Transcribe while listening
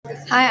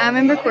Hi, I'm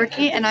member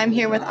Corkey, and I'm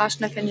here with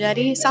Ashna,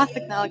 Konjeti,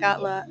 Sathvik,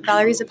 Nallagatla,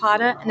 Valerie,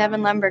 Zapata, and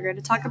Evan Lemberger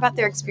to talk about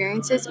their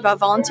experiences about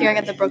volunteering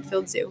at the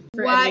Brookfield Zoo.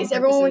 Why? So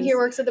everyone here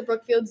works at the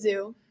Brookfield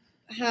Zoo.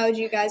 How did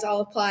you guys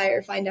all apply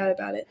or find out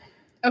about it?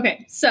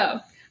 Okay, so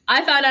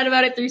I found out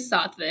about it through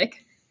Sathvik.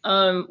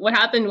 What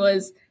happened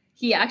was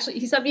he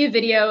sent me a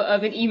video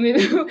of an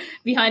emu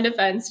behind a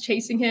fence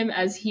chasing him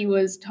as he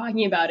was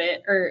talking about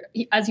it,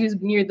 as he was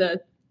near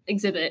the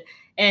exhibit.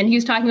 And he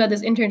was talking about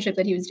this internship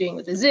that he was doing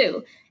with the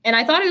zoo. And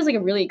I thought it was like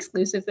a really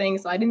exclusive thing,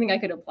 so I didn't think I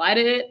could apply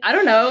to it. I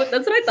don't know.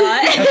 That's what I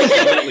thought.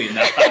 Absolutely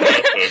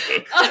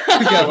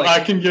not. I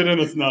can get in.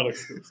 It's not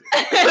exclusive.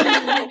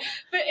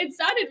 But it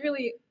sounded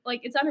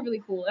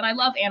really cool. And I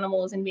love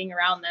animals and being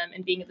around them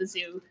and being at the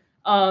zoo.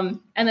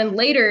 And then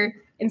later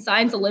in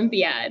Science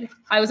Olympiad,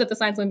 I was at the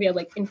Science Olympiad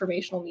like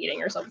informational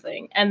meeting or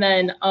something. And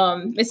then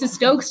Mrs.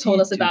 Stokes told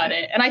us about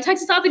it. And I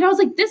texted something and I was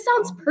like, this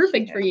sounds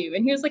perfect for you.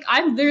 And he was like,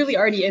 I'm literally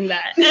already in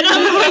that. And I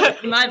was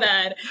like, my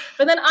bad.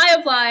 But then I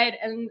applied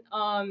and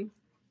now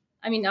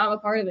I'm a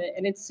part of it.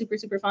 And it's super,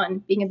 super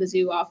fun being at the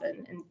zoo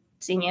often and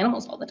seeing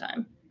animals all the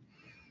time.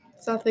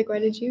 Sathvik, how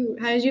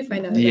did you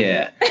find out?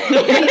 Yeah.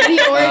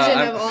 The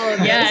origin of all of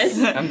this.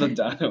 Yes. I'm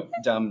the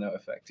domino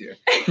effect here.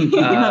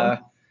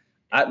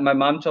 My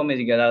mom told me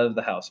to get out of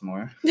the house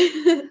more.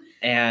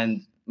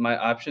 And my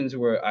options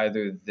were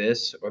either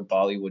this or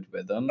Bollywood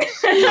Rhythms.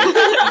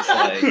 It's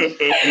like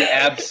an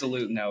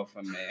absolute no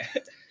from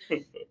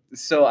me.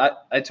 So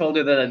I told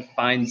her that I'd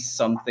find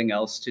something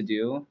else to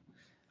do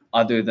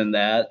other than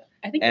that.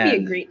 I think you'd be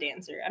a great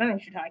dancer. I don't know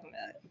what you're talking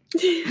about.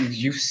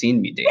 You've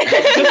seen me dance.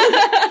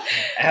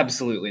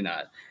 Absolutely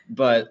not.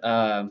 But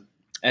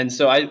and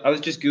so I was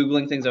just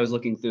Googling things. I was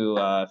looking through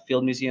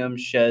Field Museum,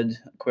 Shed,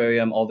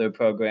 Aquarium, all their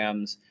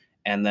programs.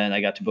 And then I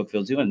got to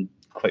Brookfield Zoo, and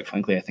quite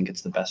frankly, I think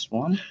it's the best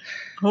one.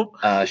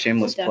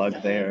 Shameless plug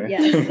there.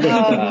 Yes.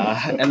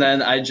 And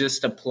then I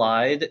just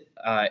applied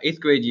 8th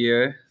grade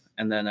year,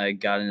 and then I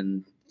got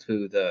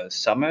into the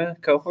summer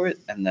cohort,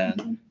 and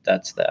then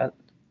that's that.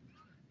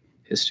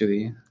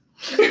 History.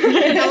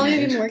 How long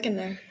have you been working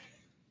there?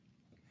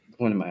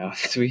 When am I on?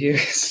 3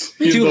 years?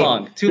 Too You're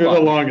long. The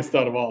longest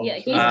out of all. Yeah,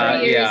 he's 3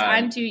 years. Yeah.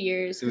 I'm 2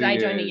 years because I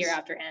joined a year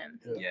after him.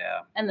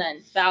 Yeah. And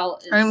then Val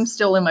is... I'm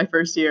still in my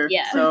first year.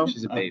 Yeah. So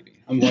she's a baby.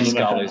 I'm 1.5.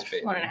 Scholar's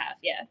baby. 1.5,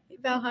 yeah.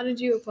 Val, how did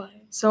you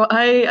apply? So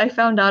I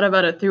found out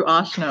about it through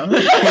Ashna.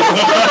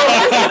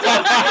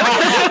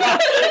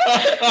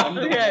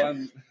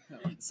 Okay.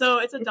 So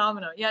it's a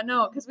domino. Yeah,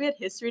 no, because we had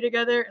history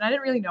together, and I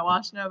didn't really know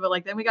Ashna,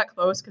 but then we got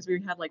close because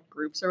we had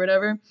groups or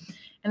whatever.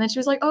 And then she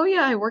was like, "Oh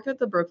yeah, I work at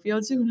the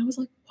Brookfield Zoo," and I was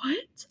like,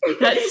 "What?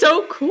 That's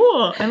so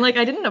cool!" And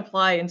I didn't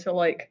apply until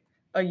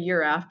a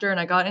year after, and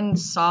I got in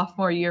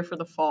sophomore year for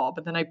the fall,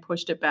 but then I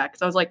pushed it back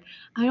because I was like,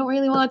 I don't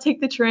really want to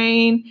take the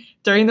train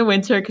during the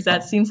winter because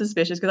that seems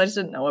suspicious because I just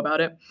didn't know about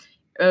it.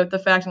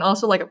 The fact, and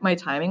also my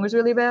timing was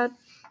really bad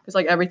because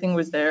everything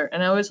was there,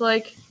 and I was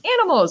like,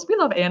 animals, we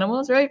love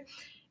animals, right?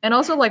 And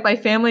also my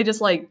family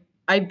just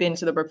I've been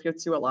to the Brookfield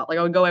Zoo a lot.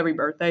 I would go every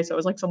birthday, so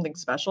it was something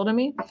special to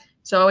me.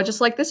 So I was just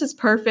this is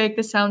perfect.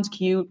 This sounds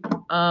cute.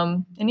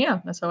 And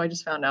yeah, that's how I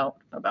just found out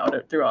about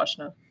it through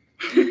Ashna.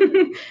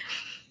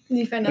 Did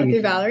you find out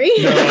through Valerie?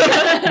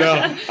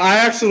 No. I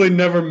actually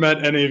never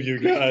met any of you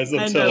guys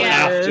until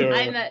after.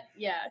 I met,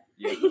 yeah.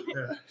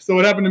 So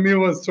what happened to me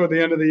was toward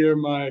the end of the year,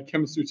 my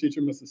chemistry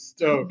teacher, Mrs.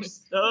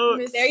 Stokes.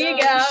 There you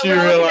go. She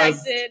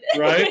realized,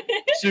 right?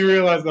 She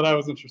realized that I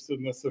was interested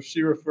in this, so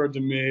she referred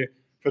to me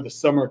for the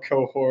summer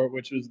cohort,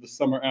 which was the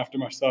summer after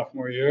my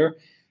sophomore year.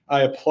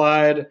 I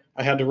applied.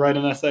 I had to write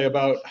an essay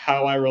about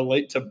how I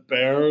relate to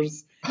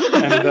bears.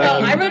 And then,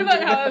 I wrote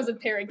about how I was a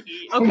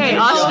parakeet. Okay,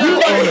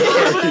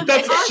 Ashna.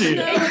 That's cheating.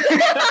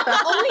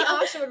 Only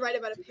Ashna would write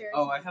about a parakeet.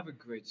 Oh, I have a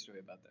great story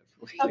about that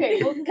for you.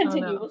 Okay, we'll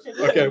continue. Oh,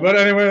 no. Okay, but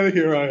anyway,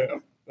 here I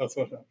am. That's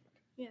what happened.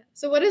 Yeah.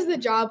 So what does the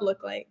job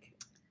look like?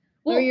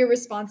 What are your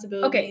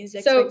responsibilities,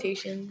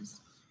 expectations?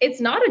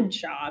 It's not a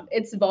job.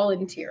 It's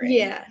volunteering.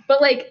 Yeah.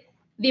 But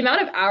the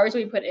amount of hours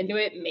we put into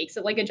it makes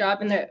it a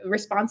job, and the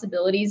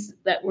responsibilities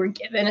that we're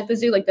given at the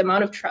zoo, the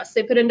amount of trust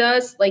they put into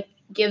us,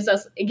 gives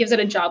it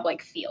a job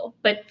feel.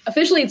 But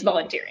officially it's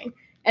volunteering,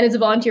 and it's a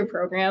volunteer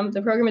program.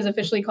 The program is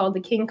officially called the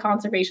King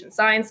Conservation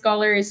Science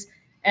Scholars.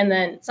 And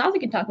then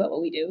Sathvik can talk about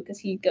what we do because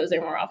he goes there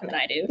more often than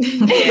I do.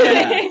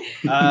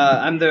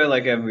 Yeah. I'm there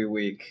every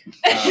week.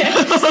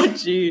 Oh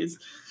jeez.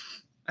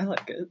 I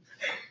like it.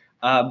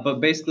 But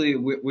basically,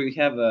 we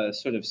have a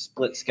sort of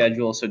split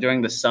schedule. So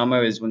during the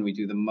summer is when we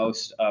do the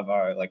most of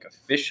our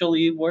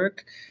officially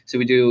work. So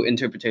we do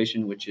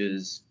interpretation, which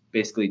is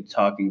basically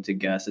talking to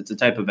guests. It's a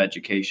type of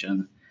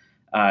education.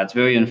 It's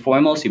very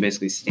informal. So you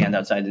basically stand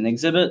outside an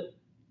exhibit,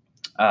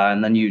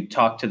 and then you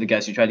talk to the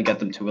guests. You try to get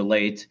them to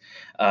relate,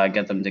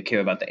 get them to care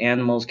about the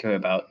animals, care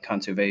about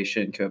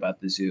conservation, care about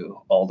the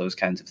zoo, all those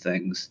kinds of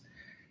things.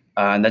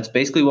 And that's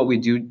basically what we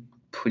do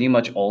pretty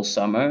much all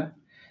summer.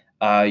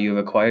 You're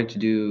required to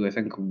do, I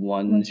think,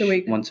 once a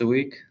week.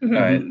 Mm-hmm.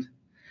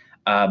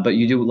 All right. But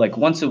you do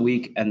once a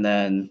week, and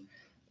then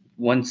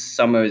once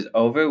summer is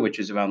over, which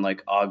is around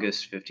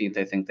August 15th,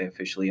 I think they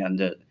officially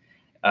end it.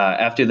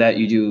 After that,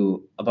 you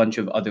do a bunch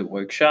of other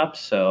workshops.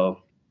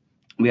 So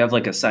we have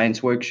like a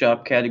science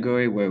workshop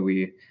category where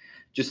we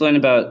just learn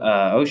about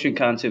ocean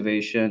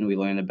conservation. We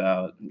learn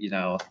about,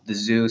 the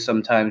zoo.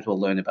 Sometimes we'll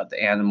learn about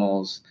the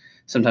animals.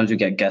 Sometimes we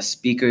get guest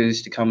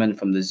speakers to come in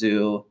from the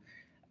zoo.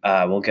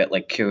 We'll get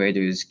like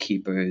curators,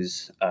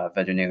 keepers,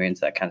 veterinarians,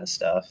 that kind of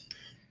stuff.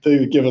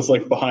 They give us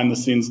like behind the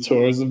scenes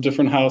tours of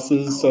different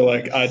houses. So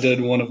like I did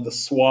one of the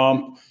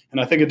swamp,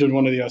 and I think I did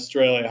one of the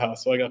Australia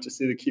house. So I got to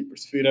see the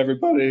keepers feed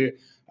everybody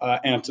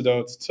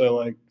antidotes to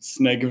like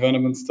snake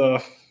venom and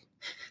stuff.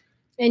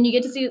 And you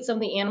get to see some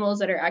of the animals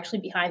that are actually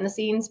behind the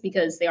scenes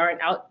because they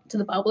aren't out to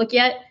the public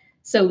yet.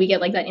 So we get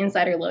like that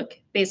insider look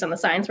based on the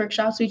science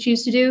workshops we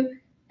choose to do.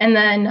 And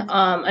then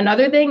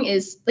another thing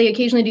is they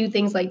occasionally do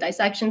things like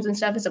dissections and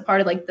stuff as a part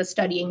of like the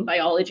studying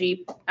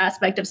biology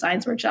aspect of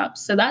science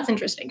workshops. So that's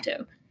interesting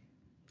too.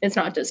 It's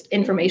not just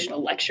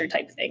informational lecture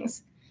type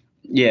things.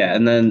 Yeah,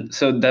 and then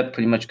so that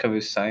pretty much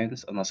covers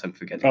science, unless I'm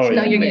forgetting. Oh,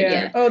 No, you're good.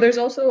 Yeah. Oh, there's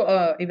also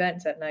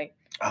events at night.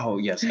 Oh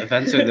yes,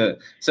 events are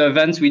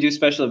events. We do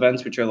special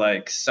events, which are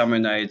like summer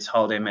nights,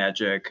 holiday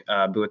magic,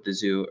 Boo at the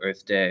Zoo,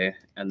 Earth Day,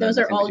 and those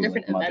then are all we do,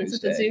 different like, events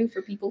Mother's at the Day. zoo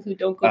for people who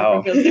don't go to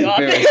Oh, Brookfield Zoo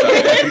often. very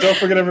sorry. And don't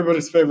forget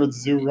everybody's favorite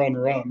zoo run.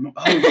 Oh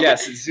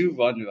yes, Zoo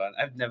Run.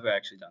 I've never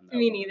actually done that.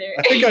 Me one. neither.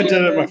 I think I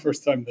did it my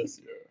first time this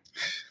year.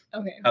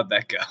 Okay. How'd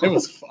that go? It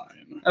was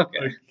fine. Okay.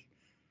 Like,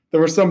 there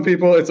were some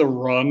people, it's a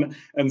run,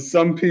 and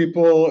some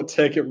people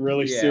take it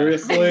really Yeah.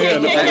 seriously,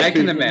 and I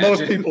can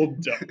most imagine. people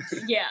don't.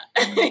 Yeah.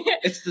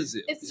 It's the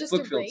zoo. It's just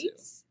Brookfield a Zoo.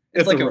 race.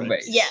 It's like a a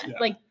race. Yeah. Yeah.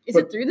 Like, is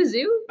But- it through the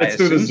zoo? I It's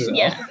through the assume zoo. so.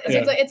 Yeah. So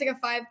Yeah. it's like a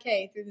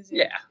 5K through the zoo.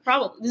 Yeah.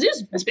 Probably. The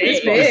zoo's It's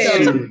big. big. So,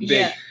 It's huge.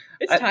 yeah.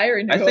 It's I-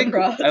 tiring to I go think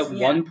across. at Yeah.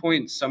 one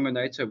point, summer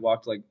nights, I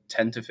walked like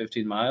 10 to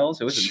 15 miles.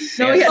 It was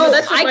insane. No, yeah, Oh,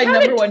 that's just I my counted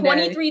number one day.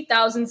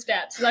 23,000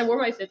 steps because I wore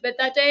my Fitbit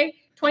that day.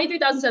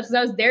 23,000 steps because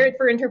I was there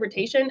for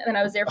interpretation and then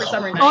I was there for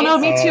summer nights. Oh no,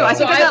 me too. I So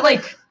think I got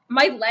like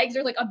My legs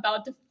are like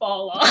about to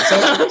fall off.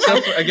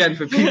 So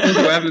for people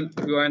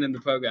who aren't in the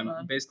program,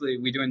 basically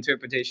we do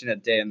interpretation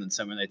at day and then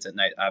summer nights at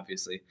night,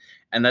 obviously,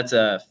 and that's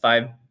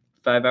 5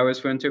 hours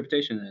for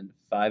interpretation and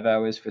 5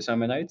 hours for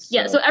summer nights.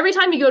 Yeah, so every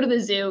time you go to the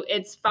zoo,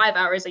 it's 5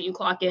 hours that you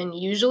clock in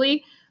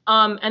usually.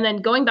 And then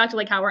going back to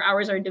like how our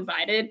hours are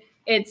divided,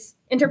 it's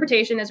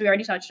interpretation, as we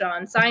already touched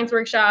on, science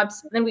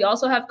workshops. And then we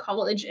also have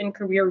college and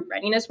career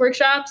readiness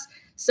workshops.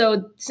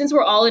 So since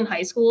we're all in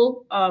high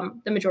school,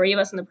 the majority of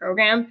us in the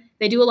program,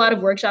 they do a lot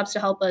of workshops to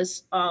help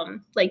us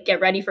like get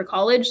ready for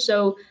college.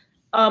 So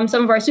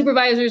some of our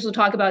supervisors will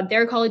talk about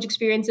their college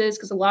experiences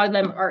because a lot of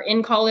them are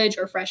in college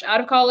or fresh out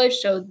of college.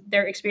 So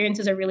their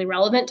experiences are really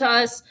relevant to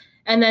us.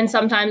 And then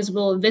sometimes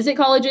we'll visit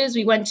colleges.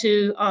 We went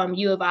to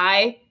U of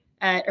I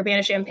at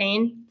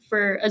Urbana-Champaign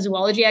for a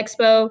zoology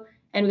expo.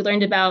 And we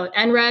learned about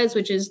NRES,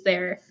 which is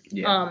their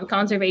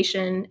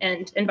conservation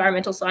and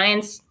environmental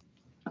science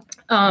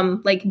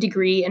like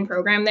degree and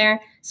program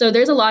there. So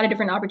there's a lot of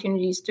different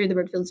opportunities through the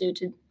Brookfield Zoo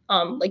to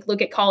like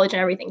look at college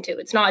and everything too.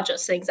 It's not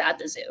just things at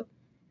the zoo.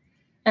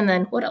 And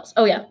then what else?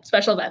 Oh yeah,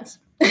 special events.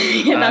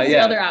 That's the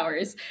other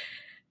hours.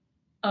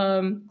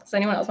 Does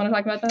anyone else want to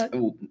talk about that?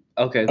 Ooh,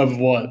 okay. Of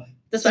what?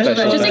 The special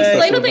Special events. Just events.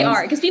 explain what they Special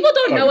are, because people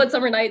don't know Okay. what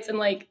summer nights and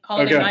like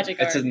holiday Okay. magic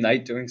are. It's a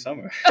night during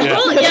summer.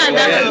 Oh, yeah,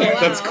 Wow.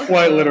 That's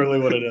quite literally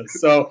what it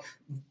is. So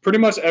pretty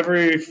much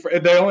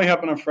they only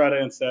happen on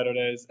Friday and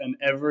Saturdays, and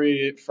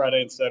every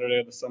Friday and Saturday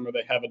of the summer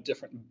they have a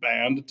different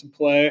band to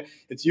play.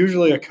 It's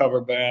usually a cover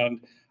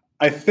band.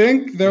 I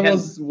think there We had-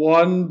 was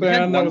one We had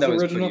band that one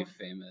was original. pretty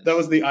famous. That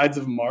was the Ides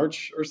of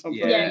March or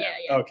something. Yeah.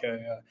 Okay,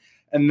 yeah.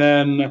 And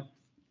then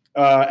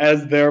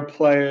as they're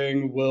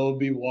playing, we'll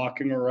be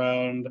walking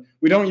around.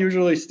 We don't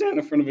usually stand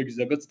in front of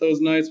exhibits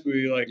those nights.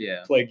 We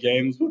play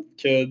games with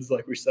kids,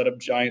 like we set up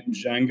giant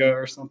Jenga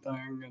or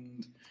something.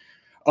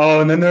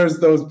 And then there's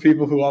those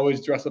people who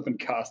always dress up in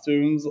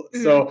costumes.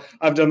 So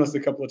I've done this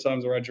a couple of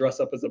times where I dress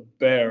up as a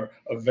bear,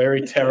 a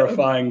very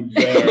terrifying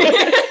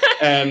bear.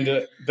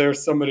 And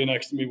there's somebody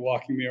next to me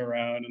walking me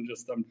around, and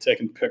just I'm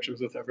taking pictures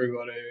with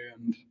everybody,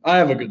 and I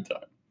have a good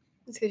time.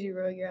 It's because you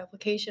wrote your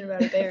application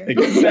about a bear.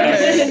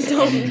 Exactly.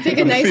 Don't pick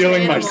a I'm nice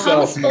feeling animal.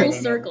 myself. Comes full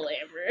circle,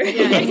 Amber.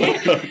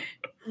 Yeah.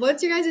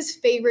 What's your guys'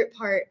 favorite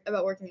part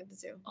about working at the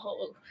zoo?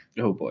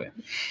 Oh boy,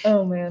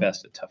 oh man.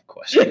 that's a tough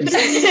question.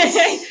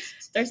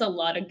 There's a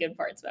lot of good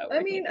parts about I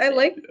working mean, at the I zoo.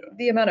 like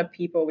the amount of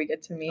people we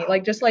get to meet.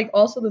 Like, just like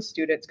also the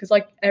students, because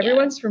like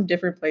everyone's from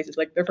different places.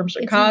 Like they're from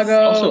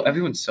Chicago. Also,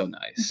 everyone's so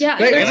nice. Yeah,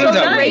 They- they're so Everyone's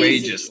nice.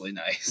 outrageously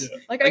nice. Yeah.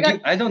 like I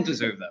got I don't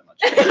deserve that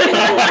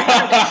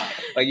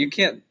much. Like you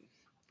can't.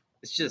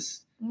 It's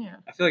just. yeah.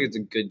 I feel like it's a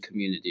good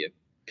community of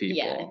people.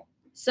 Yeah.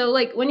 So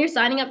like when you're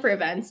signing up for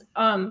events,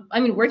 I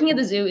mean working at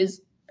the zoo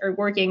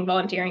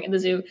volunteering at the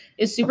zoo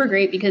is super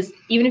great because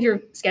even if your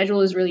schedule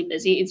is really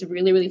busy, it's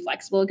really, really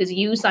flexible because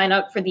you sign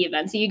up for the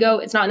events that you go.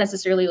 It's not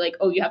necessarily like,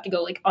 oh, you have to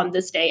go like on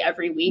this day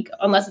every week,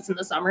 unless it's in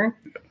the summer.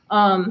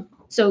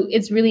 So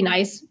it's really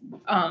nice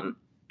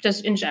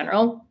just in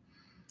general.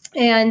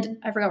 And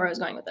I forgot where I was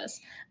going with this.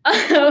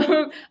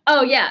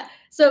 Oh yeah.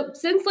 So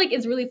since like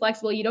it's really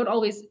flexible, you don't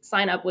always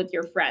sign up with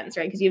your friends,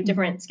 right? Because you have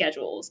different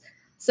schedules.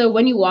 So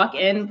when you walk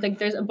in, like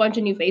there's a bunch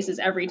of new faces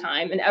every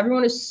time, and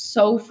everyone is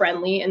so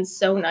friendly and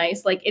so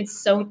nice. Like it's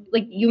so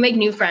like you make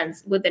new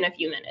friends within a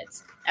few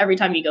minutes every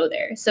time you go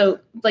there. So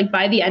like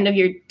by the end of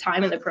your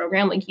time in the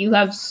program, like you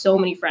have so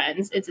many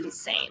friends. It's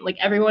insane. Like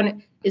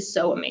everyone is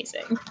so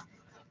amazing.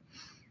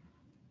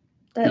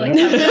 That like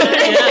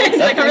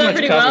that covered it pretty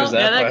pretty much well. covers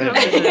that. Yeah, that part.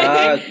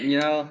 covers it. You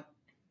know,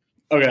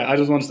 Okay, I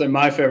just want to say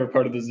my favorite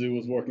part of the zoo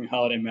was working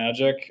Holiday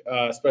Magic,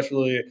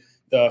 especially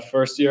the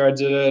first year I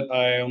did it.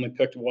 I only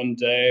picked one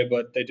day,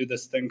 but they do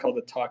this thing called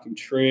the talking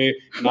tree,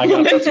 and I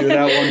got to do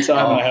that one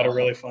time, and I had a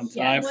really fun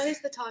time. What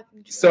is the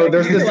talking tree? So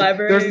there's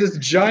Elaborate. this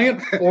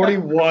giant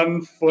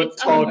 41-foot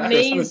It's tall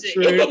Christmas amazing.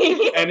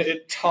 tree, and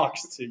it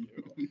talks to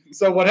you.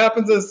 So what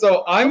happens is,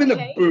 so I'm in a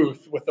Okay.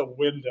 booth with a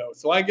window,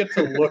 so I get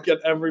to look at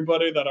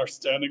everybody that are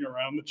standing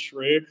around the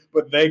tree,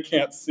 but they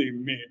can't see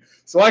me.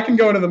 So I can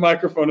go into the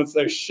microphone and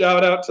say,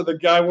 "Shout out to the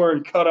guy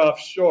wearing cutoff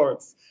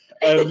shorts,"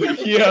 and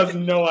he has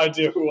no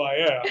idea who I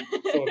am,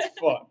 so it's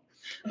fun.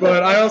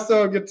 But I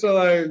also get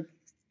to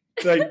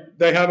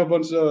they have a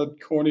bunch of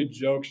corny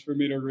jokes for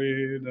me to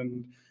read,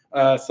 and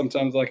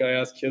sometimes like I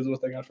ask kids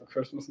what they got for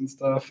Christmas and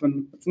stuff,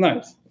 and it's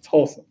nice. It's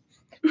wholesome.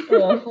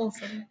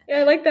 Wholesome. Yeah,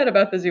 I like that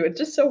about the zoo. It's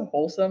just so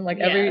wholesome. Like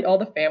Yeah. all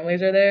the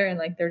families are there and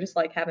like they're just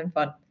like having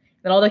fun.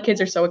 And all the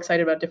kids are so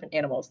excited about different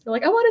animals. They're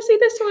like, I want to see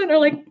this one, or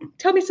like,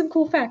 tell me some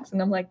cool facts.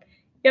 And I'm like,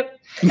 yep.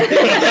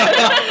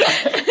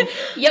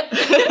 Yep.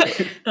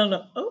 I don't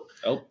know.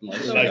 Oh,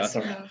 Nice.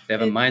 they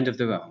have a mind of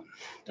their own,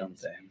 don't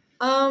they?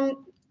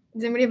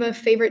 Does anybody have a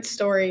favorite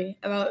story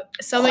about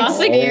some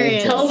Sathvik,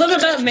 experience? tell them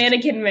about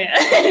Mannequin Man.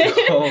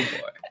 Oh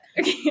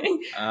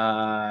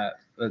boy.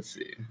 Let's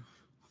see.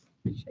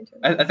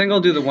 I think I'll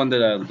do the one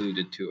that I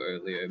alluded to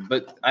earlier.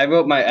 But I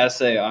wrote my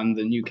essay on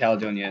the New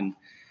Caledonian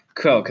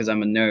crow because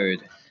I'm a nerd,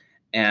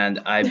 and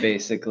I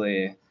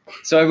basically.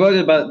 So I wrote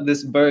about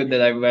this bird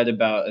that I read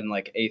about in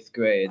like 8th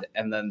grade,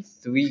 and then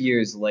 3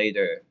 years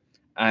later,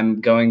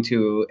 I'm going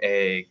to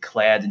a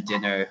clad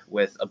dinner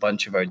with a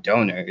bunch of our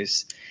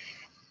donors,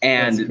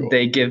 and That's cool.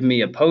 they give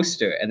me a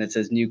poster, and it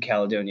says New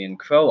Caledonian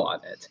crow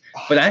on it.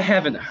 But I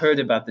haven't heard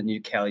about the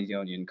New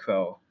Caledonian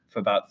crow for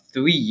about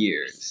 3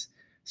 years.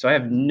 So I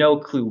have no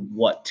clue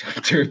what to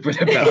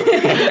interpret about.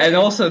 And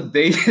also,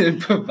 they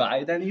didn't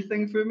provide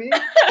anything for me.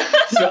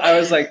 So I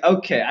was like,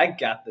 okay, I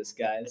got this,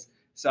 guys.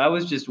 So I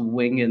was just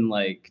winging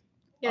like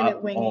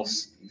Winging.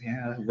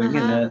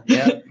 winging it.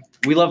 Yeah.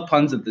 We love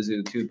puns at the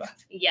zoo too, but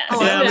Yes.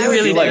 Oh, yeah, we I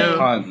really we like do.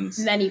 puns.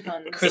 Many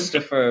puns.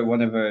 Christopher,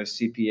 one of our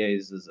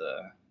CPAs, is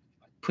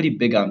pretty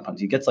big on puns.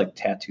 He gets like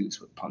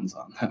tattoos with puns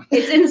on them.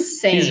 It's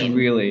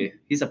insane.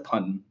 He's a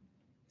pun.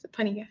 It's a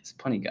punny guy. He's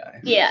a punny guy.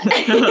 Yeah.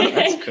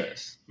 That's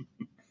Chris.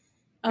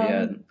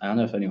 Yeah, Um, I don't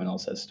know if anyone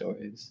else has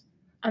stories.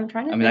 I'm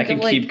trying to I mean, I think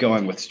can of, keep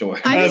going with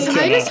stories. I That's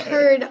just good.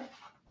 heard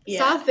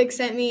Yeah. Sathvik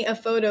sent me a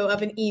photo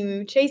of an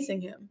emu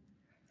chasing him.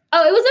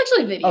 Oh, it was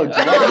actually a video. Oh, did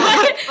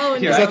I? Oh,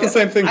 Here, Is no. that the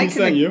same thing I he can-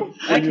 sent you?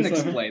 I When can you sent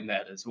him? explain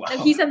that as well.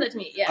 And he sent that to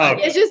me. Yeah. Oh,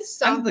 Yeah. It's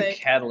just I'm the Sathvik.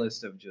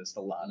 catalyst of just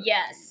a lot of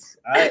Yes.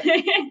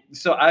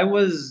 things.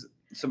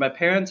 So my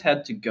parents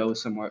had to go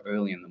somewhere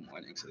early in the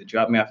morning. So they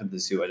dropped me off at the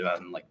zoo at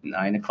around like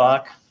 9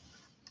 o'clock.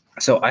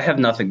 So I have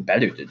nothing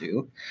better to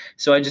do.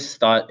 So I just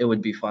thought it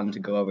would be fun to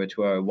go over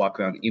to our walk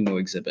around emu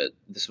exhibit.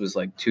 This was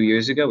like 2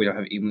 years ago. We don't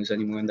have emus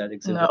anymore in that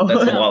exhibit. No.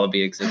 That's the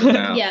Wallaby exhibit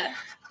now. Yeah.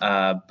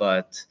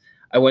 But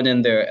I went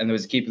in there and there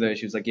was a keeper there.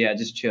 She was like, yeah,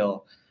 just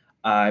chill.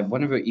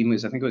 One of her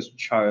emus, I think it was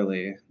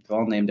Charlie. They're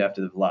all named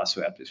after the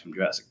velociraptors from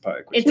Jurassic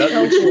Park, which It's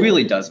so cool.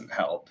 really doesn't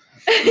help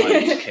in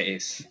my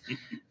case.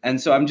 And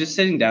so I'm just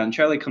sitting down.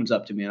 Charlie comes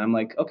up to me and I'm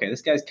like, okay,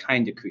 this guy's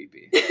kind of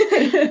creepy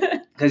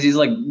because he's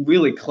like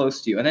really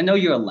close to you. And I know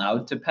you're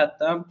allowed to pet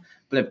them,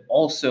 but I've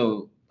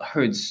also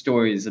heard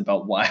stories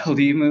about wild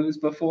emus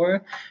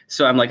before.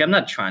 So I'm like, I'm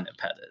not trying to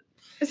pet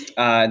it.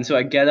 And so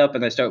I get up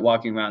and I start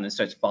walking around and it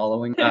starts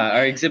following.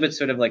 Our exhibit's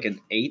sort of like an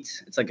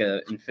 8. It's like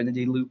an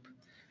infinity loop.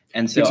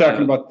 And so You're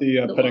talking about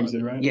the The petting Wallaby.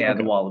 zoo, right? yeah, Okay.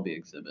 the Wallaby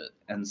exhibit.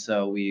 And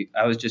so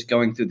I was just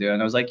going through there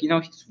and I was like,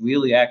 he's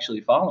really actually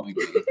following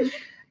me.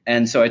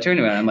 And so I turned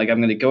around. I'm like, I'm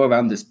going to go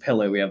around this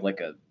pillar. We have like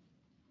a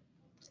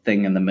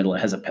thing in the middle.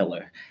 It has a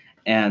pillar.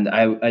 And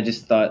I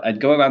just thought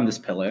I'd go around this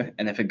pillar.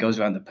 And if it goes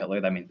around the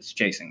pillar, that means it's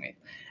chasing me.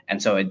 And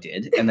so I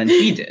did. And then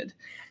he did.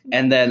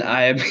 And then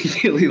I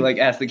immediately like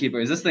asked the keeper,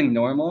 is this thing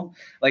normal?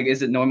 Like,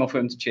 is it normal for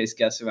him to chase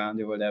guests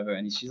around or whatever?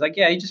 And she's like,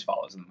 yeah, he just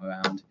follows them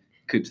around,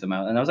 creeps them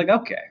out. And I was like,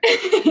 okay.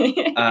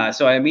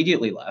 So I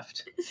immediately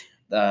left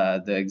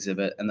the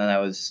exhibit, and then I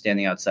was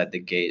standing outside the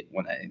gate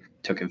when I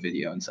took a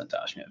video and sent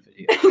Ashna a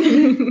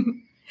video.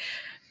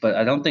 But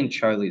I don't think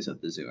Charlie's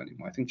at the zoo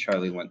anymore. I think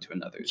Charlie went to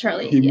another zoo.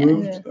 Charlie. He Yeah.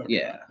 moved? Okay.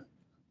 Yeah.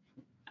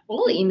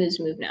 All the emus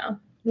move now.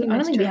 I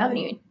don't think we have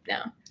any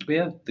now. We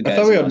have the I guys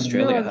thought we in had-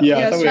 Australia. Yeah,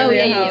 I thought we had- Oh,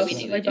 yeah, house, we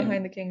do, like we do.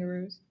 behind the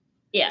kangaroos.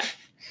 Yeah.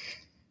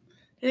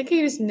 I think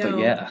you just know. But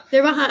yeah.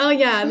 They're behind. Oh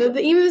yeah,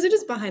 the emus are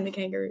just behind the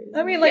kangaroos.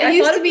 I mean, like, it I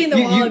used thought to be in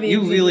the wallaby.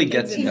 You really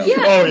get to know. Yeah,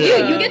 Oh,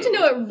 yeah. you get to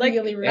know it Like,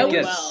 really, It really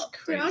gets well.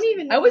 Dude, I don't crazy.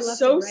 even know I was left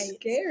so and right.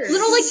 scared.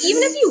 Little, like,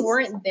 even if you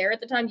weren't there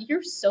at the time, you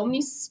hear so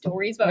many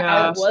stories about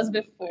how it was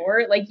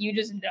before. Like, you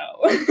just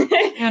know.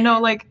 Yeah, no,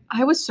 like,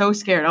 I was so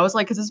scared. I was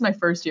like, because this is my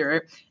first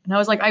year. And I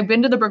was like, I've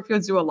been to the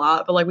Brookfield Zoo a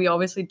lot, but like, we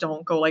obviously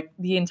don't go like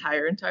the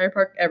entire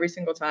park every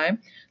single time.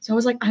 So I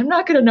was like, I'm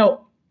not going to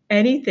know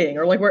anything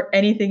or like where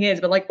anything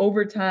is. But like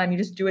over time, you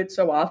just do it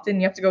so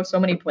often. You have to go so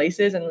many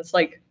places and it's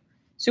like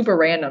super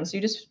random. So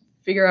you just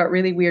figure out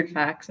really weird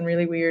facts and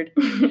really weird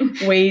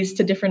ways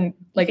to different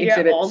like Figure out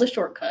exhibits. all the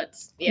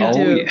shortcuts. Yeah. Oh,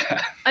 do.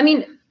 yeah. I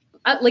mean,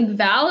 like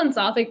Val and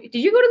Sathvik, did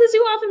you go to the zoo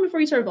often before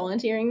you started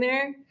volunteering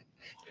there?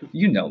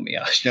 You know me,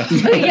 Ashna.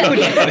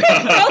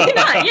 Probably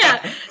not.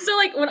 Yeah. So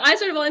like when I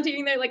started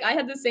volunteering there, like I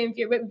had the same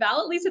fear, but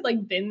Val at least had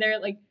like been there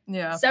like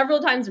several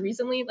times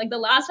recently. Like the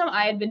last time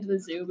I had been to the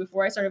zoo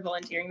before I started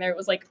volunteering there, it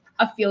was like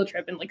a field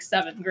trip in like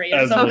 7th grade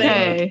or something.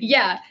 Okay.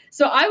 Yeah.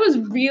 So I was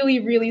really,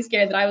 really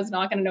scared that I was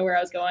not going to know where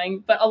I was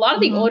going. But a lot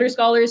of the older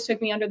scholars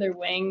took me under their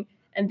wing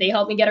and they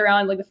helped me get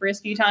around like the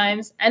first few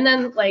times. And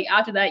then like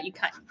after that,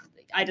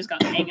 I just got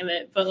the hang of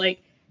it. But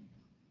like,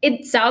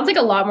 it sounds like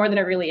a lot more than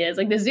it really is.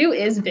 Like the zoo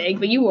is big,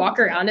 but you walk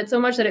around it so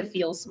much that it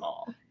feels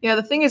small. Yeah,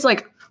 the thing is,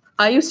 like,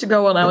 I used to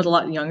go when I was a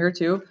lot younger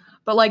too,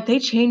 but like they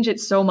change it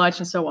so much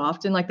and so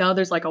often. Like now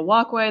there's like a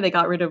walkway, they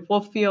got rid of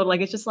Wolffield.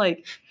 Like it's just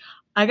like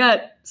I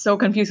got so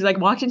confused. Like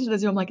walked into the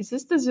zoo, I'm like, is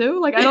this the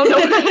zoo? Like I don't know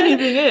where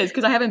anything is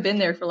because I haven't been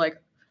there for like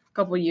a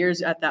couple of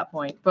years at that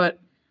point. But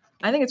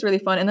I think it's really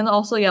fun. And then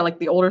also, yeah, like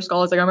the older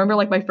scholars. Like I remember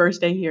like my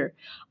first day here,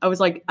 I was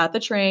like at the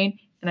train.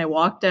 And I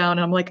walked down and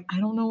I'm like, I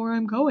don't know where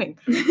I'm going.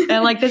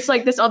 And like this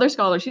other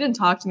scholar, she didn't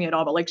talk to me at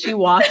all, but like she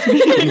walked me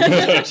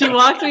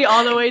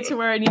all the way to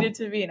where I needed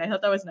to be. And I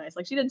thought that was nice.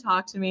 Like she didn't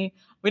talk to me.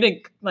 We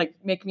didn't like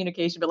make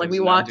communication, but like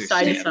we walked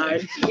side to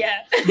side. Yeah.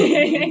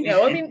 Yeah,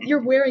 well, I mean, you're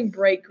wearing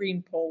bright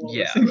green polos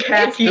and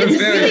khakis. It's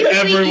really, really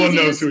everyone easy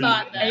knows to who you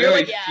spot are. them.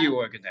 Very Yeah. few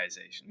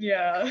organizations.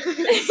 Yeah.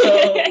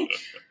 So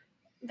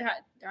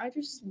they're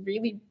just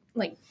really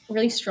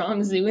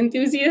strong zoo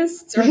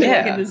enthusiasts or they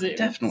work at the zoo.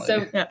 Definitely.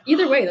 So Yeah.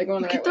 either way, they're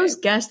going the Get right those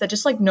way. guests that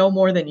just like know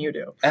more than you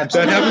do.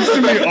 Absolutely. That happens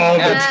to me all the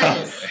time.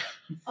 Absolutely.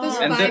 Those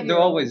And they're 5-year-olds,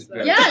 always though.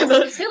 very Yes.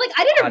 Those- They're like,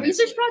 I did a Honestly.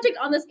 research project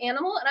on this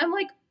animal, and I'm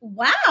like,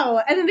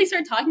 wow. And then they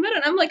start talking about it,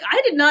 and I'm like,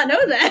 I did not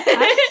know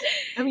that.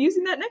 I'm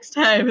using that next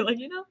time. Like,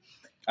 you know.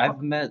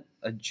 I've met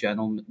a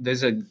gentleman.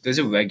 There's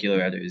a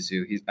regular at our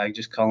zoo. I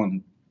just call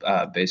him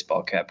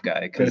baseball cap guy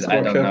because I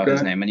Baseball don't cap know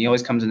his guy? name, and he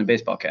always comes in a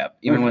baseball cap,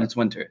 even Okay. when it's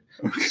winter.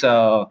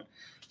 So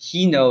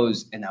he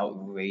knows an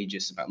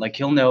outrageous amount. Like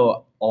he'll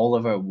know all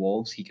of our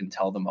wolves. He can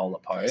tell them all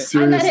apart.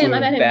 I met him.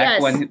 Back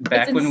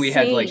yes. when we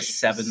had like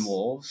insane. 7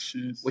 wolves,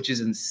 Jeez. which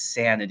is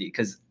insanity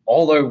because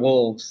all our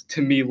wolves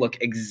to me look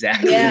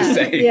exactly the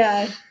same.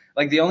 Yeah.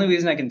 Like the only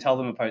reason I can tell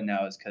them apart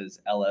now is because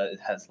Ella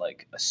has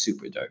like a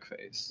super dark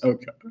face.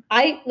 Okay.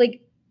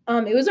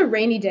 It was a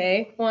rainy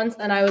day once,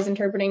 and I was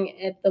interpreting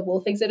at the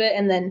wolf exhibit,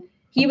 and then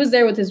he was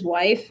there with his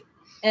wife,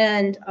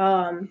 and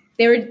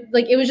they were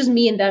like, it was just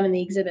me and them in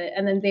the exhibit,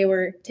 and then they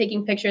were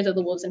taking pictures of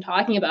the wolves and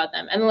talking about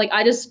them, and like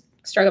I just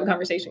struck up a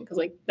conversation because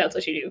like that's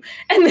what you do,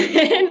 and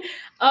then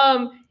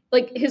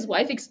like his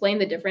wife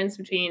explained the difference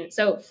between,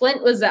 so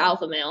Flint was the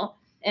alpha male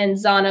and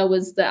Zana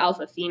was the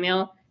alpha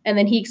female. And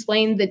then she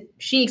explained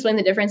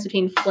the difference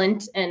between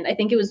Flint and I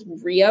think it was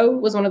Rio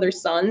was one of their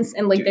sons.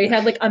 And like they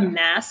had like a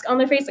mask on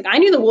their face. Like I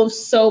knew the wolves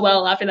so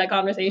well after that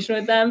conversation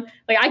with them.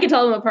 Like I could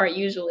tell them apart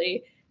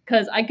usually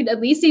because I could at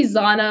least see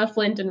Zana,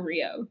 Flint, and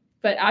Rio.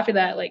 But after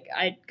that, like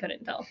I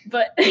couldn't tell.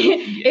 But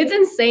it's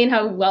insane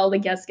how well the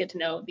guests get to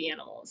know the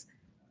animals.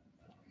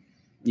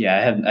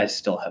 Yeah, I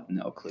still have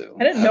no clue.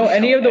 I didn't know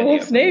any of the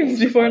wolves' names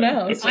before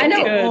now. So I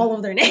know good. all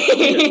of their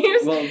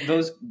names.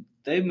 Well,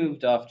 they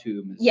moved off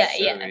to Missouri.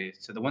 Yeah.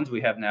 So the ones we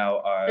have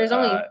now are There's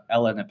only-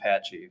 Ella and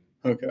Apache.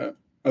 Okay.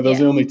 Are those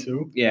Yeah. the only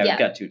 2? Yeah, Yeah. we've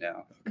got 2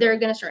 now. They're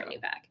gonna start a new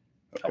pack.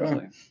 Okay.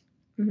 Hopefully.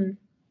 No,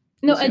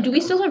 We'll see do how we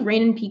it still have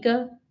Rain and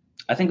Pika?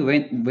 I think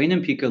Rain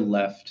and Pika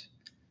left.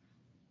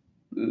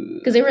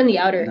 Because they were in the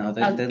outer. No,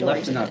 they outdoor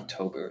left in exhibit.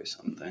 October or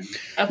something.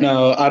 Okay.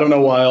 Now, I don't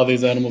know why all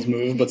these animals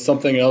move, but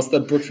something else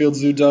that Brookfield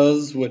Zoo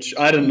does, which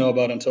I didn't know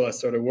about until I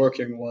started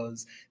working,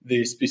 was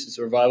the species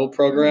survival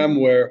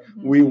program, where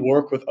we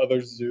work with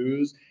other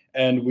zoos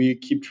and we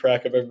keep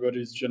track of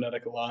everybody's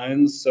genetic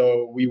lines.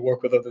 So we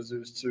work with other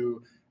zoos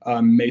to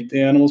mate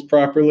the animals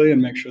properly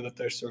and make sure that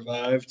they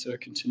survive to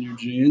continue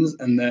genes.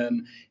 And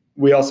then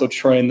we also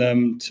train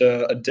them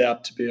to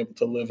adapt to be able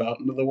to live out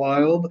into the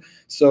wild.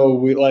 So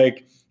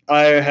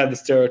I had the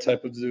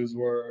stereotype of zoos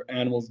where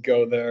animals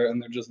go there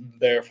and they're just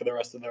there for the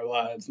rest of their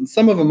lives. And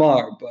some of them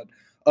are, but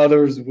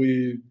others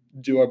we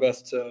do our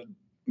best to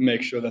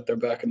make sure that they're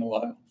back in the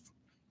wild.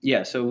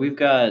 Yeah, so we've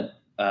got,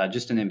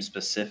 just to name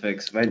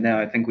specifics, right now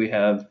I think we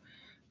have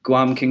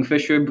Guam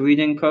Kingfisher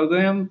breeding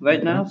program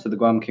right now. So the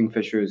Guam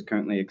Kingfisher is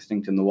currently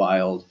extinct in the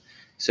wild.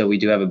 So we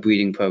do have a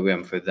breeding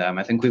program for them.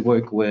 I think we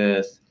work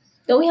with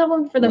Don't we have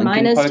one for the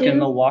Lincoln Minas Park in too?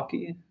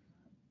 Milwaukee.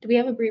 Do we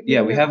have a breed?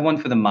 Yeah, we have one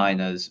for the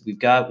mynas. We've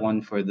got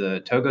one for the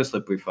Togo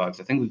slippery frogs.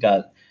 I think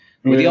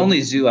we're the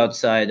only zoo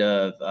outside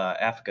of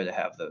Africa to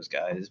have those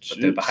guys,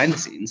 but they're behind the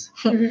scenes.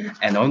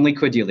 And only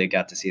Cordelia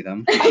got to see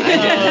them. I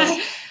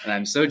didn't, and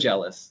I'm so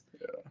jealous.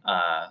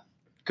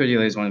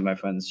 Cordelia is one of my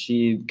friends.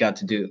 She got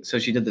to did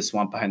the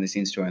swamp behind the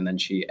scenes tour, and then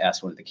she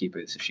asked one of the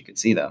keepers if she could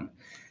see them.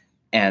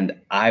 And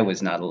I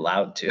was not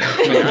allowed to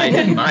when I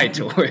did my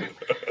tour.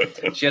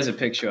 She has a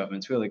picture of them.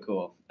 It's really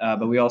cool.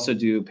 But we also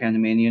do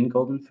Panamanian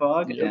golden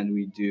frog, and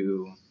we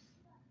do.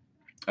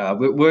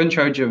 We're in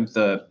charge of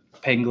the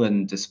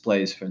pangolin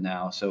displays for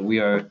now. So we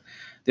are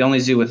the only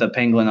zoo with a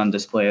pangolin on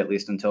display at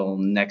least until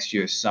next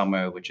year's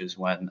summer, which is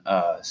when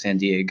San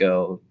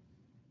Diego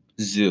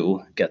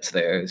Zoo gets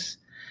theirs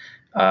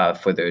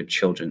for their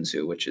children's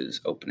zoo, which is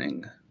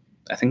opening,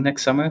 I think,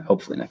 next summer.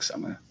 Hopefully next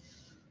summer.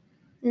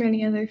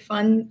 Any other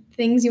fun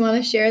things you want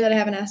to share that I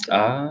haven't asked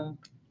about?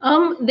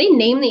 They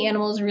name the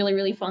animals really,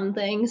 really fun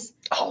things.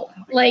 Oh,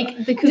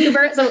 like the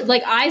kookaburra. So,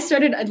 like, I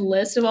started a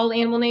list of all the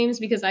animal names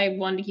because I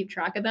wanted to keep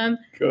track of them.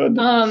 Good.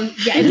 Yeah,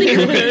 it's like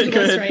a big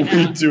list right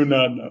now. We do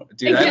not know.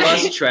 Dude, I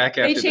lost track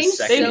after the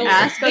second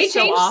year. They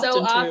change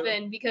so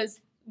often because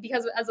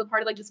as a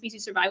part of like the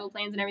species survival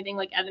plans and everything,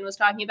 like Evan was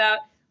talking about,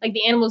 like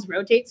the animals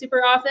rotate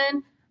super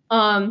often.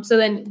 So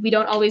then we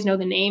don't always know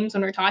the names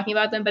when we're talking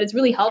about them, but it's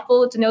really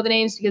helpful to know the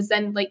names because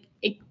then like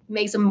it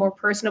makes them more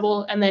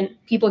personable and then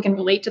people can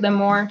relate to them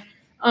more.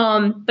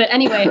 But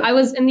anyway, I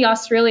was in the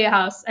Australia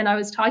house and I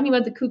was talking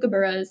about the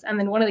kookaburras, and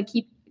then one of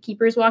the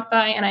keepers walked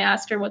by and I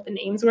asked her what the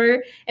names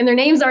were, and their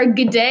names are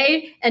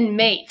G'day and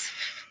Mate.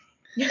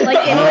 Like,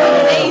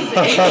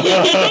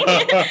 it's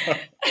amazing.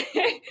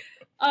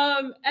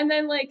 And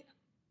then like,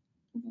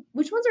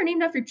 which ones are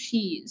named after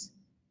cheese?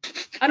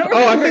 I don't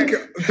remember. I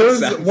think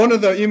there's one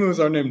of the emus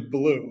are named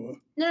Blue.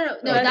 No.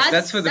 Okay.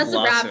 That's for the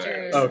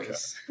raptors. Okay.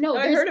 No,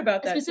 I heard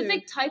about that. A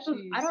specific type of.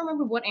 I don't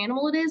remember what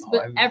animal it is, Oh,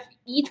 but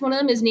each one of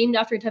them is named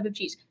after a type of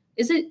cheese.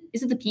 Is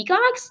it the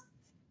peacocks?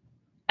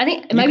 I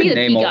think it might be the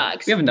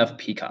peacocks. We have enough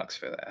peacocks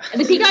for that.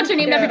 And the peacocks are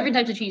named after different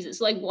types of cheeses.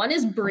 So like one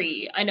is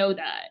brie. I know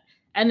that.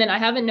 And then I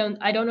don't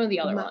know the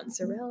other ones.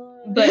 Mozzarella.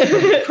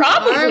 But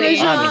probably.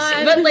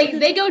 Parmesan. But like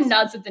they go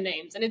nuts with the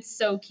names and it's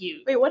so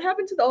cute. Wait, what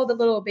happened to all the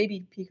little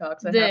baby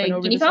peacocks that happened The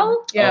over guinea the summer?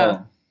 fowl? Yeah.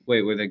 Oh,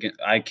 wait, were they?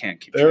 I can't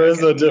keep. There track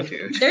is a of them,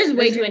 difference. dude. There's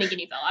way too many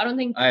guinea fowl. I don't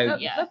think I-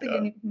 yeah. Not the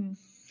guinea.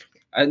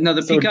 No,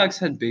 the So- peacocks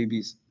had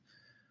babies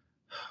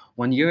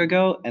 1 year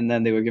ago, and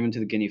then they were given to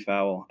the guinea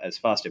fowl as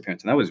foster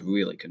parents, and that was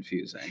really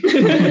confusing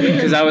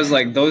because I was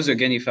like, "Those are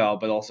guinea fowl,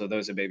 but also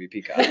those are baby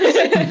peacocks,"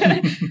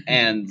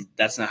 and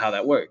that's not how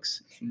that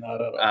works. It's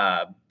not at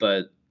all.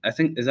 But I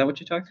think is that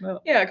what you talked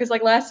about? Yeah, because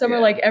like last summer,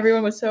 Yeah. like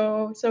everyone was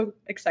so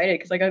excited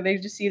because like they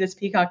just see this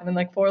peacock and then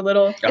like four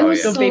little Oh, was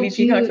yeah. little baby so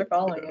peacocks cute. are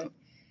following it.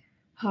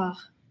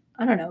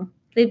 I don't know.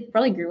 They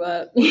probably grew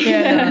up.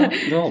 Yeah.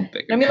 They're all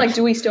bigger. I mean, like,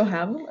 do we still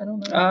have them? I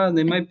don't know.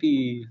 They might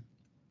be.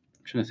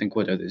 I'm trying to think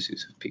what other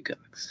zoos have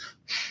peacocks.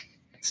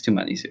 It's too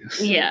many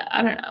zoos. Yeah,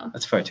 I don't know.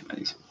 That's far too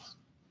many zoos.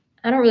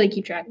 I don't really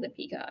keep track of the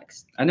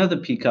peacocks. I know the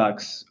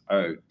peacocks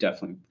are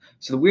definitely.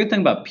 So the weird thing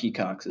about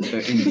peacocks is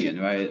they're Indian,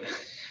 right?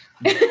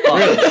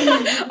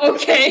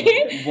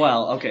 Okay.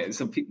 Well, okay.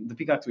 So the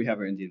peacocks we have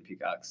are Indian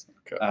peacocks,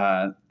 Okay.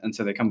 and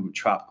so they come from a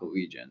tropical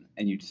region.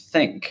 And you'd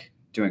think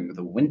during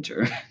the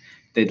winter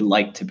they'd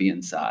like to be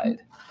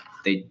inside.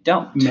 They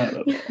don't. Not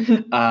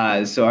at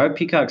all. So our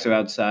peacocks are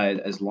outside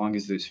as long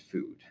as there's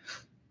food.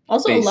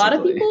 Also, a lot of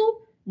Basically.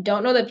 people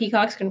don't know that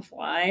peacocks can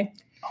fly.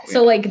 Oh,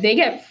 So, like, they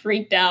get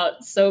freaked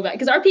out so bad.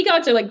 Because our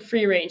peacocks are, like,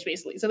 free range,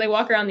 basically. So they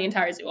walk around the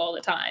entire zoo all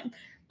the time.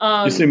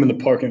 You see them in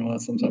the parking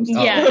lot sometimes.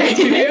 Yeah.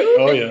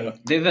 Oh yeah.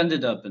 They've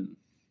ended up in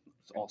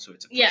all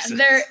sorts of Yeah,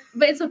 places.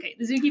 but it's okay.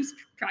 The zoo keeps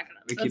track of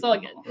them. We That's keep all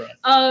them good.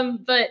 all. Right.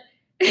 But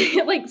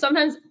like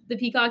sometimes the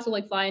peacocks will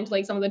like fly into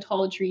like some of the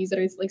tall trees that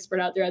are like spread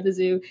out there at the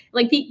zoo.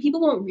 Like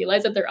people won't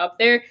realize that they're up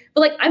there,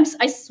 but like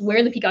I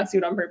swear the peacocks do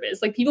it on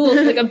purpose. Like people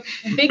will, like a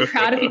big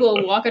crowd of people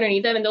will walk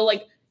underneath them and they'll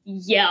like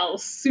yell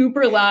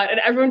super loud and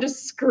everyone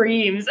just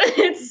screams.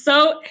 It's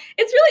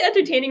really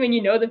entertaining when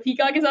you know the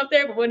peacock is up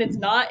there, but when it's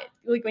not,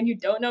 like when you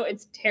don't know,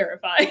 it's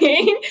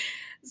terrifying.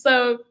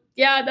 So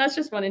yeah, that's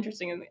just one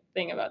interesting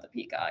thing about the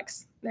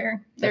peacocks.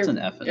 That's an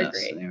they're FNS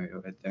great. scenario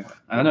right there.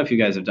 I don't know if you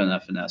guys have done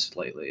FNS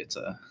lately. It's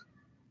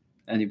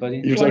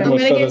anybody? You're talking I'm about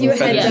gonna give you a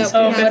feathers heads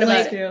and up. feathers. We Oh,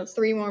 have what like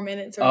 3 more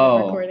minutes of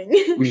Oh. recording.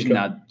 We should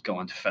not go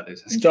on to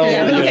feathers. And Don't-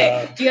 Yeah, okay.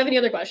 yeah. Do you have any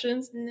other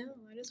questions? No,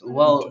 I just wanted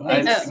Well,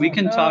 to- we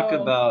can talk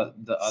Oh.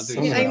 about the other.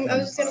 Some of I them.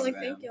 was just gonna like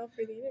thank y'all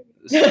for the interview.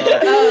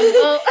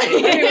 So,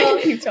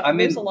 Keep talking. I mean,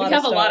 There's We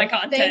have a lot of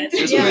content. Thanks.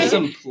 just Yeah. for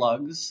some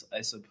plugs,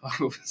 I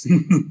suppose.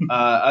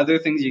 Other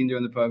things you can do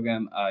in the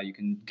program, you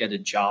can get a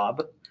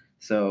job.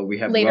 So we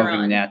have Later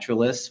roving on.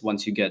 naturalists.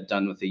 Once you get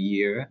done with a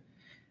year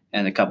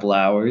and a couple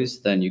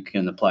hours, then you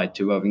can apply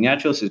to roving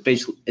naturalists.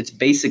 It's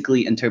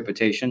basically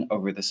interpretation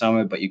over the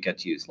summer, but you get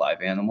to use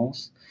live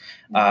animals.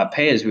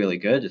 Pay is really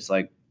good. It's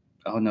like,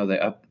 oh no,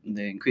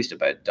 they increased it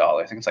by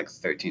 $1. I think it's like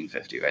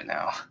 $13.50 right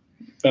now.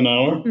 An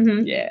hour.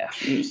 Mhm. Yeah.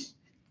 Jeez.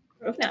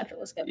 Grove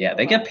Naturalists get paid Yeah, a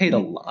they lot. get paid a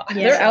lot.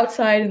 Yeah. They're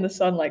outside in the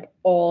sun like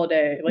all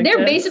day. Like They're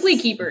that's- basically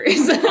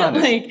keepers.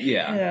 Like,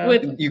 Yeah.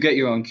 with You get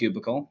your own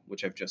cubicle,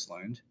 which I've just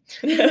learned.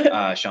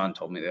 Sean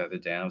told me the other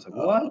day. I was like,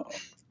 what?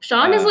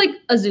 Sean is like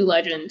a zoo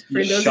legend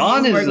for those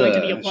Sean who are is going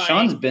to be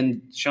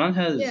applying. Sean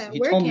has Yeah, he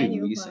where told can me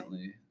you apply?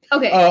 recently.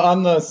 Okay.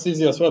 On the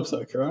CZS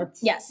website, correct?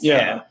 Yes.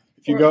 Yeah.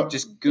 If you go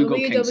Just Google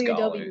King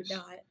Scholars.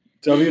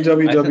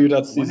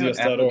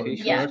 www.czs.org.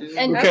 Yeah. correct?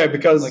 And Okay,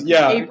 because Like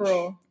yeah,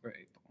 April. Right.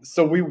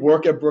 so we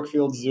work at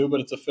Brookfield Zoo, but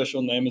its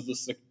official name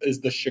is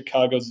the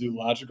Chicago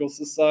Zoological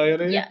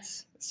Society.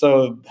 yes.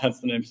 So hence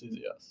the name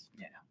CZS.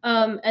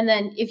 And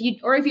then if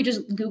you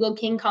just Google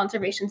King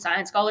Conservation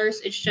Science Scholars,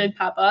 it should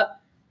pop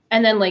up.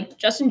 And then like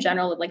just in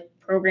general, like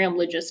program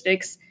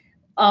logistics,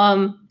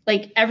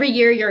 like every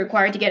year you're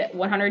required to get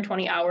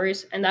 120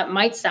 hours, and that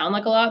might sound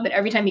like a lot, but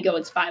every time you go,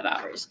 it's 5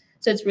 hours,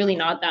 so it's really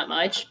not that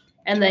much.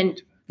 And then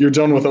You're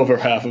done with over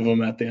half of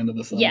them at the end of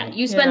the summer. yeah,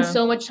 you spend Yeah.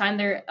 so much time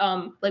there,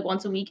 like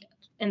once a week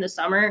in the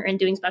summer and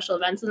doing special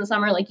events in the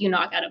summer, like you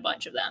knock out a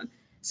bunch of them.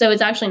 So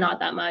it's actually not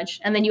that much.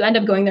 And then you end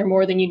up going there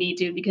more than you need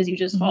to because you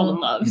just fall in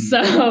love.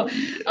 So,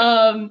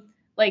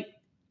 like,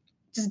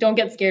 just don't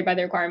get scared by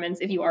the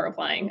requirements if you are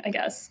applying, I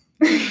guess.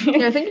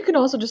 Yeah, I think you can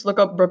also just look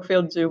up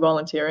Brookfield Zoo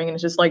volunteering, and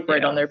it's just like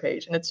right on their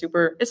page, and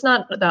it's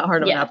not that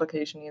hard of an Yeah.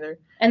 application either.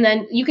 And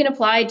then you can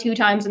apply 2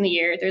 times in the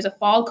year. There's a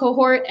fall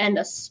cohort and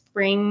a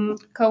spring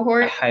I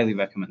cohort. highly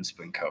recommend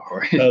spring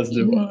cohort. As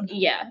do I.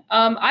 Yeah.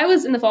 I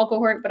was in the fall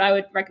cohort, but I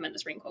would recommend the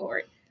spring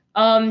cohort.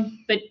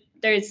 But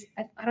there's,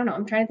 I don't know,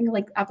 I'm trying to think of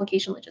like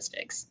application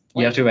logistics.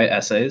 You have to write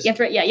essays. You have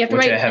to write, you have to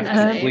Which write I have an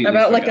essay. completely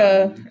About like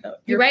forgotten.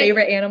 your Right.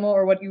 favorite animal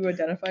or what you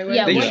identify with.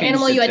 Yeah, They what changed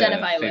animal it you to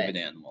identify favorite with.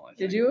 animal, I think.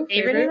 Did you?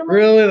 Favorite animal?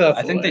 Really? That's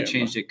I think they lame.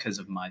 changed it because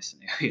of my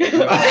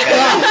scenario.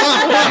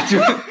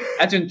 I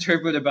had to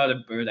interpret about a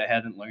bird I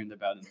hadn't learned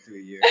about in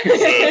 3 years.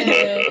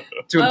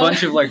 To a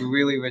bunch of like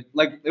really rich,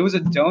 like it was a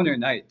donor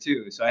night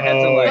too, so I had to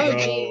Oh, like Oh, no.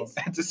 jeez.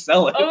 I had to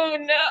sell it. Oh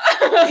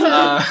no.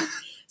 Uh,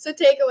 So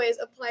takeaways: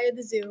 apply at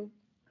the zoo.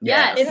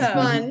 Yes. It's Yeah.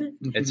 fun.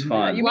 it's a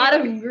fun. lot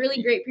of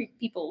really great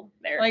people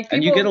there. Like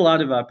And you people- get a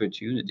lot of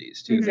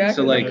opportunities too. Exactly.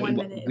 So like 1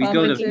 minute. we've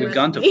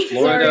gone to Sorry.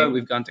 Florida,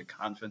 we've gone to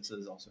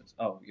conferences, all sorts.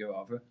 Oh, you're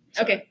over.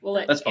 Sorry. Okay, we'll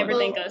let That's fine.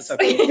 everything Well, goes. that's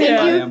okay. Thank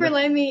Yeah. you Amber. for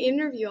letting me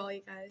interview all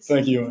you guys.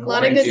 Thank you. A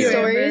lot Thank of good you.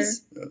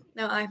 stories. Yeah.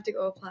 Now I have to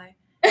go apply.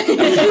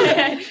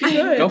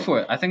 Good. Go for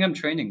it. I think I'm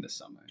training this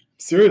summer.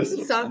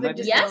 Seriously. Sathvik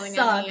just Yes, yelling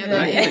at me Sathvik.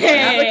 about Yeah.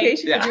 it.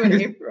 Application Yeah. to do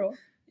in April.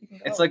 You can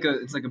go. It's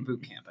like a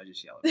boot camp. I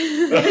just yell.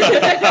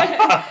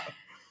 At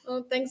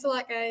Well, thanks a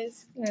lot,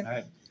 guys. All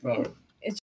right. All right.